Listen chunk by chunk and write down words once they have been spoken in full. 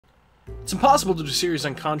It's impossible to do a series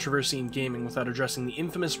on controversy in gaming without addressing the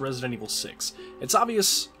infamous Resident Evil 6. It's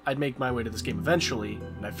obvious I'd make my way to this game eventually,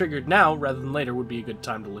 and I figured now, rather than later, would be a good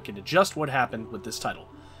time to look into just what happened with this title.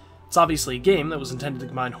 It's obviously a game that was intended to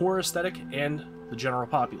combine horror aesthetic and the general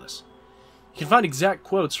populace. You can find exact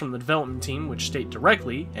quotes from the development team which state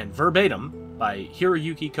directly, and verbatim, by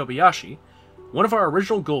Hiroyuki Kobayashi, "One of our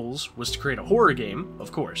original goals was to create a horror game,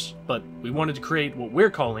 of course, but we wanted to create what we're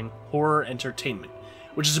calling horror entertainment,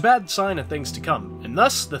 which is a bad sign of things to come, and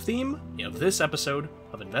thus the theme of this episode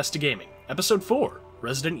of Investigaming, Episode 4,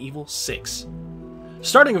 Resident Evil 6.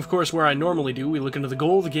 Starting, of course, where I normally do, we look into the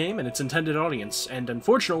goal of the game and its intended audience, and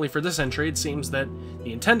unfortunately for this entry, it seems that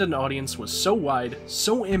the intended audience was so wide,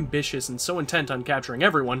 so ambitious, and so intent on capturing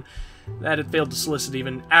everyone, that it failed to solicit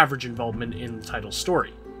even average involvement in the title's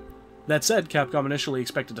story. That said, Capcom initially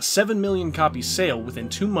expected a 7 million copy sale within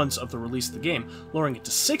 2 months of the release of the game, lowering it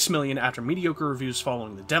to 6 million after mediocre reviews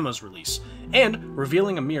following the demo's release, and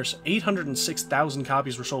revealing a mere 806,000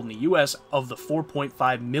 copies were sold in the US of the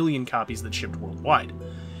 4.5 million copies that shipped worldwide,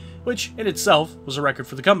 which in itself was a record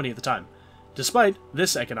for the company at the time. Despite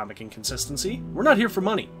this economic inconsistency, we're not here for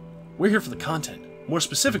money, we're here for the content. More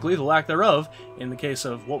specifically, the lack thereof, in the case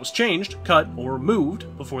of what was changed, cut, or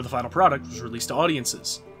removed before the final product was released to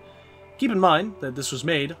audiences. Keep in mind that this was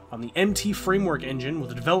made on the MT Framework engine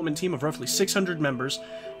with a development team of roughly 600 members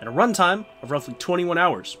and a runtime of roughly 21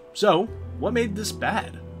 hours. So, what made this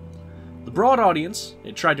bad? The broad audience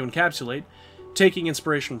it tried to encapsulate, taking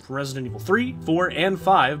inspiration from Resident Evil 3, 4, and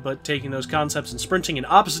 5, but taking those concepts and sprinting in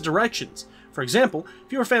opposite directions. For example,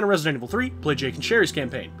 if you're a fan of Resident Evil 3, play Jake and Sherry's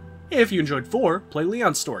campaign. If you enjoyed 4, play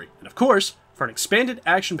Leon's story. And of course, for an expanded,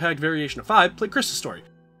 action-packed variation of 5, play Chris's story.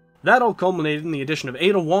 That all culminated in the addition of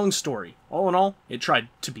Ada Wong's story. All in all, it tried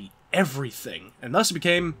to be everything, and thus it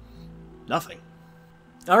became nothing.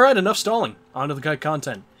 Alright, enough stalling. On to the cut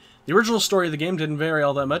content. The original story of the game didn't vary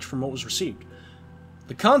all that much from what was received.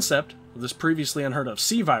 The concept of this previously unheard of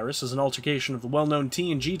C virus as an altercation of the well-known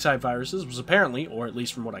T and G-type viruses was apparently, or at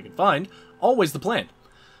least from what I could find, always the plan.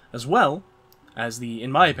 As well as the, in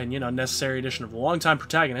my opinion, unnecessary addition of the longtime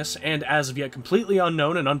protagonists, and as of yet completely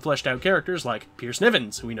unknown and unfleshed out characters like Pierce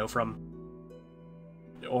Nivens, who we know from,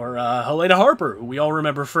 or Helena Harper, who we all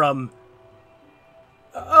remember from...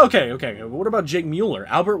 Okay, what about Jake Mueller?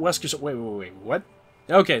 Albert Wesker... Wait, what?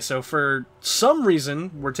 Okay, so for some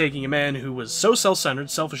reason, we're taking a man who was so self-centered,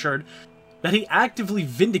 self-assured, that he actively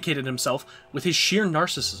vindicated himself with his sheer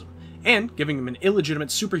narcissism, and giving him an illegitimate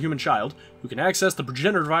superhuman child who can access the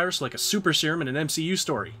progenitor virus like a super serum in an MCU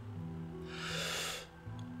story.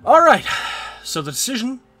 Alright, so the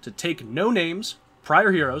decision to take no names,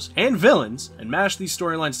 prior heroes, and villains, and mash these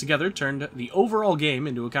storylines together turned the overall game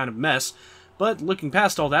into a kind of mess, but looking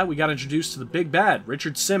past all that, we got introduced to the big bad,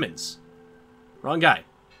 Richard Simmons. Wrong guy.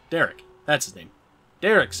 Derek. That's his name.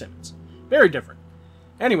 Derek Simmons. Very different.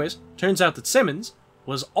 Anyways, turns out that Simmons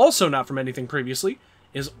was also not from anything previously,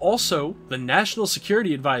 is also the National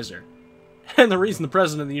Security Advisor. And the reason the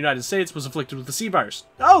President of the United States was afflicted with the C virus.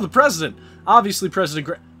 Oh, the President! Obviously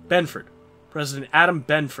President Benford. President Adam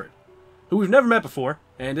Benford. Who we've never met before,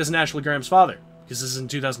 and isn't actually Graham's father, because this is in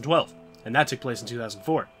 2012, and that took place in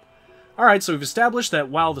 2004. Alright, so we've established that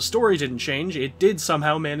while the story didn't change, it did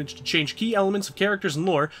somehow manage to change key elements of characters and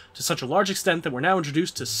lore to such a large extent that we're now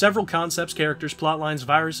introduced to several concepts, characters, plotlines,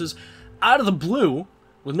 viruses, out of the blue,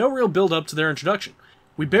 with no real build-up to their introduction.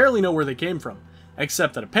 We barely know where they came from,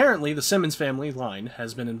 except that apparently the Simmons family line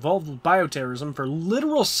has been involved with bioterrorism for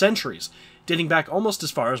literal centuries, dating back almost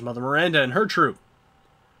as far as Mother Miranda and her troop.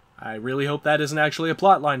 I really hope that isn't actually a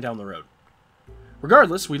plotline down the road.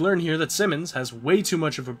 Regardless, we learn here that Simmons has way too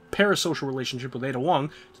much of a parasocial relationship with Ada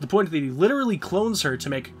Wong, to the point that he literally clones her to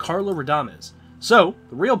make Carla Radames. So,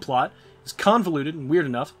 the real plot is convoluted and weird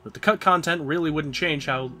enough that the cut content really wouldn't change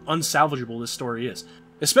how unsalvageable this story is.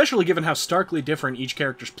 Especially given how starkly different each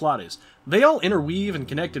character's plot is. They all interweave and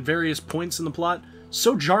connect at various points in the plot,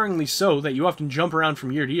 so jarringly so that you often jump around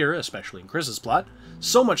from year to year, especially in Chris's plot,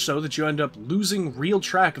 so much so that you end up losing real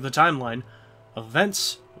track of the timeline of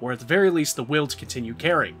events, or at the very least the will to continue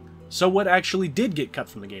carrying. So what actually did get cut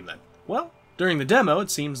from the game then? Well, during the demo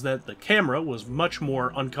it seems that the camera was much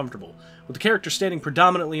more uncomfortable, with the character standing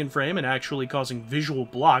predominantly in frame and actually causing visual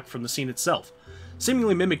block from the scene itself.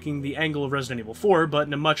 Seemingly mimicking the angle of Resident Evil 4, but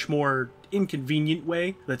in a much more inconvenient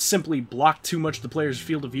way that simply blocked too much of the player's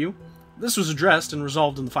field of view. This was addressed and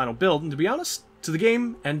resolved in the final build, and to be honest, to the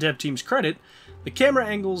game and dev team's credit, the camera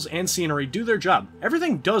angles and scenery do their job.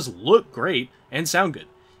 Everything does look great and sound good,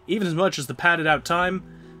 even as much as the padded out time,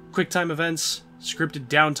 quick time events, scripted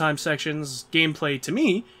downtime sections, gameplay, to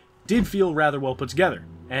me, did feel rather well put together,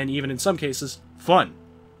 and even in some cases, fun.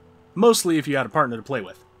 mostly if you had a partner to play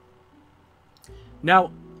with.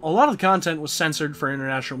 Now, a lot of the content was censored for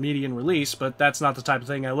international media and release, but that's not the type of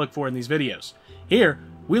thing I look for in these videos. Here,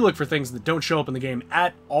 we look for things that don't show up in the game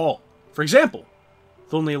at all. For example,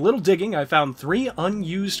 with only a little digging, I found 3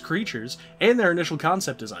 unused creatures and their initial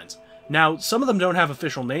concept designs. Now, some of them don't have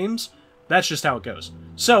official names, that's just how it goes.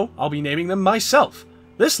 So, I'll be naming them myself.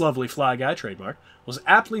 This lovely fly guy, trademark, was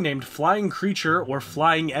aptly named Flying Creature or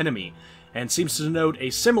Flying Enemy, and seems to denote a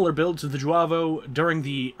similar build to the Juavo during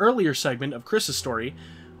the earlier segment of Chris's story,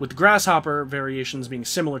 with the Grasshopper variations being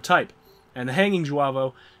similar type, and the Hanging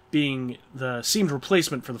Juavo being the seamed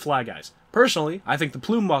replacement for the Fly Guys. Personally, I think the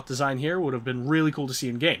Plume Moth design here would have been really cool to see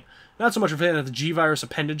in-game. Not so much a fan of the G-Virus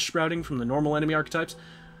appendage sprouting from the normal enemy archetypes,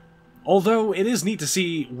 although it is neat to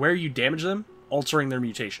see where you damage them, altering their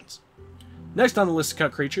mutations. Next on the list of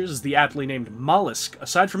cut creatures is the aptly named Mollusk.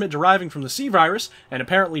 Aside from it deriving from the sea virus, and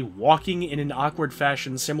apparently walking in an awkward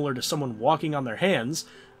fashion similar to someone walking on their hands,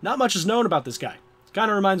 not much is known about this guy.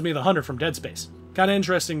 Kinda reminds me of the Hunter from Dead Space. Kinda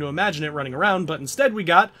interesting to imagine it running around, but instead we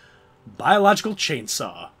got Biological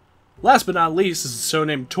Chainsaw. Last but not least is the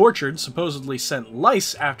so-named Tortured, supposedly sent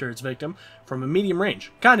lice after its victim from a medium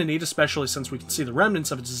range. Kinda neat, especially since we can see the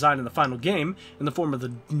remnants of its design in the final game, in the form of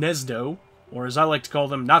the Nesdo, or as I like to call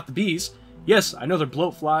them, not the bees. Yes, I know they're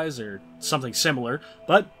bloatflies or something similar,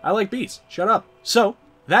 but I like bees. Shut up. So,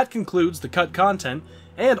 that concludes the cut content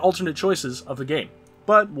and alternate choices of the game.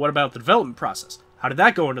 But what about the development process? How did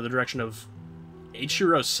that go into the direction of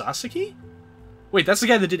Eiichiro Sasaki? Wait, that's the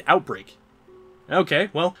guy that did Outbreak. Okay,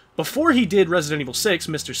 well, before he did Resident Evil 6,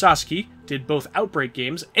 Mr. Sasaki did both Outbreak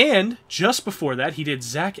games, and just before that, he did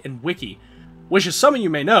Zack and Wiki, which, as some of you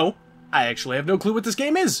may know, I actually have no clue what this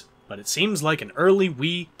game is, but it seems like an early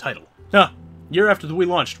Wii title. Huh, year after the Wii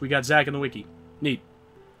launched, we got Zack and the Wiki. Neat.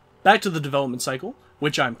 Back to the development cycle,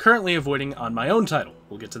 which I'm currently avoiding on my own title.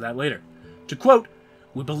 We'll get to that later. To quote,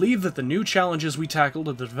 "We believe that the new challenges we tackled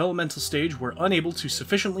at the developmental stage were unable to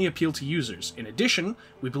sufficiently appeal to users. In addition,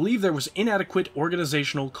 we believe there was inadequate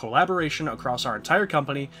organizational collaboration across our entire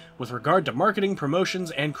company with regard to marketing,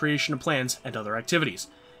 promotions, and creation of plans and other activities."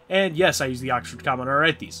 And yes, I use the Oxford comma to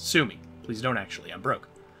write these. Sue me. Please don't actually, I'm broke.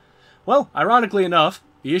 Well, ironically enough,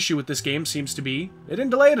 the issue with this game seems to be it didn't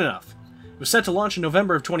delay it enough. It was set to launch in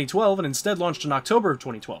November of 2012 and instead launched in October of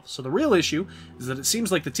 2012. So the real issue is that it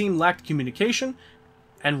seems like the team lacked communication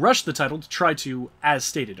and rushed the title to try to, as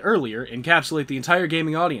stated earlier, encapsulate the entire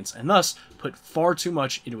gaming audience, and thus put far too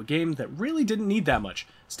much into a game that really didn't need that much,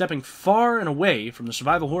 stepping far and away from the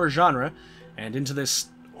survival horror genre and into this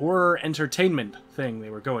horror entertainment thing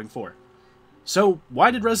they were going for. So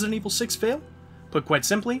why did Resident Evil 6 fail? Put quite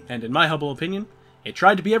simply, and in my humble opinion, it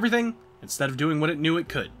tried to be everything instead of doing what it knew it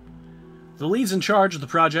could. The leads in charge of the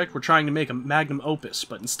project were trying to make a magnum opus,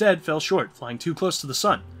 but instead fell short, flying too close to the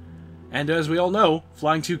sun. And as we all know,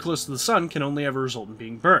 flying too close to the sun can only ever result in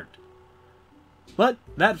being burned. But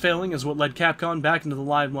that failing is what led Capcom back into the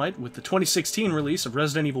limelight with the 2016 release of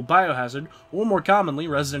Resident Evil Biohazard, or more commonly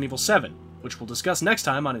Resident Evil 7, which we'll discuss next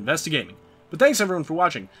time on Investigaming. But thanks everyone for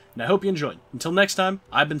watching, and I hope you enjoyed. Until next time,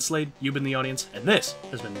 I've been Slade, you've been the audience, and this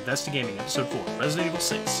has been Investigaming Episode 4, Resident Evil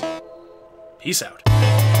 6. Peace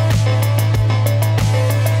out.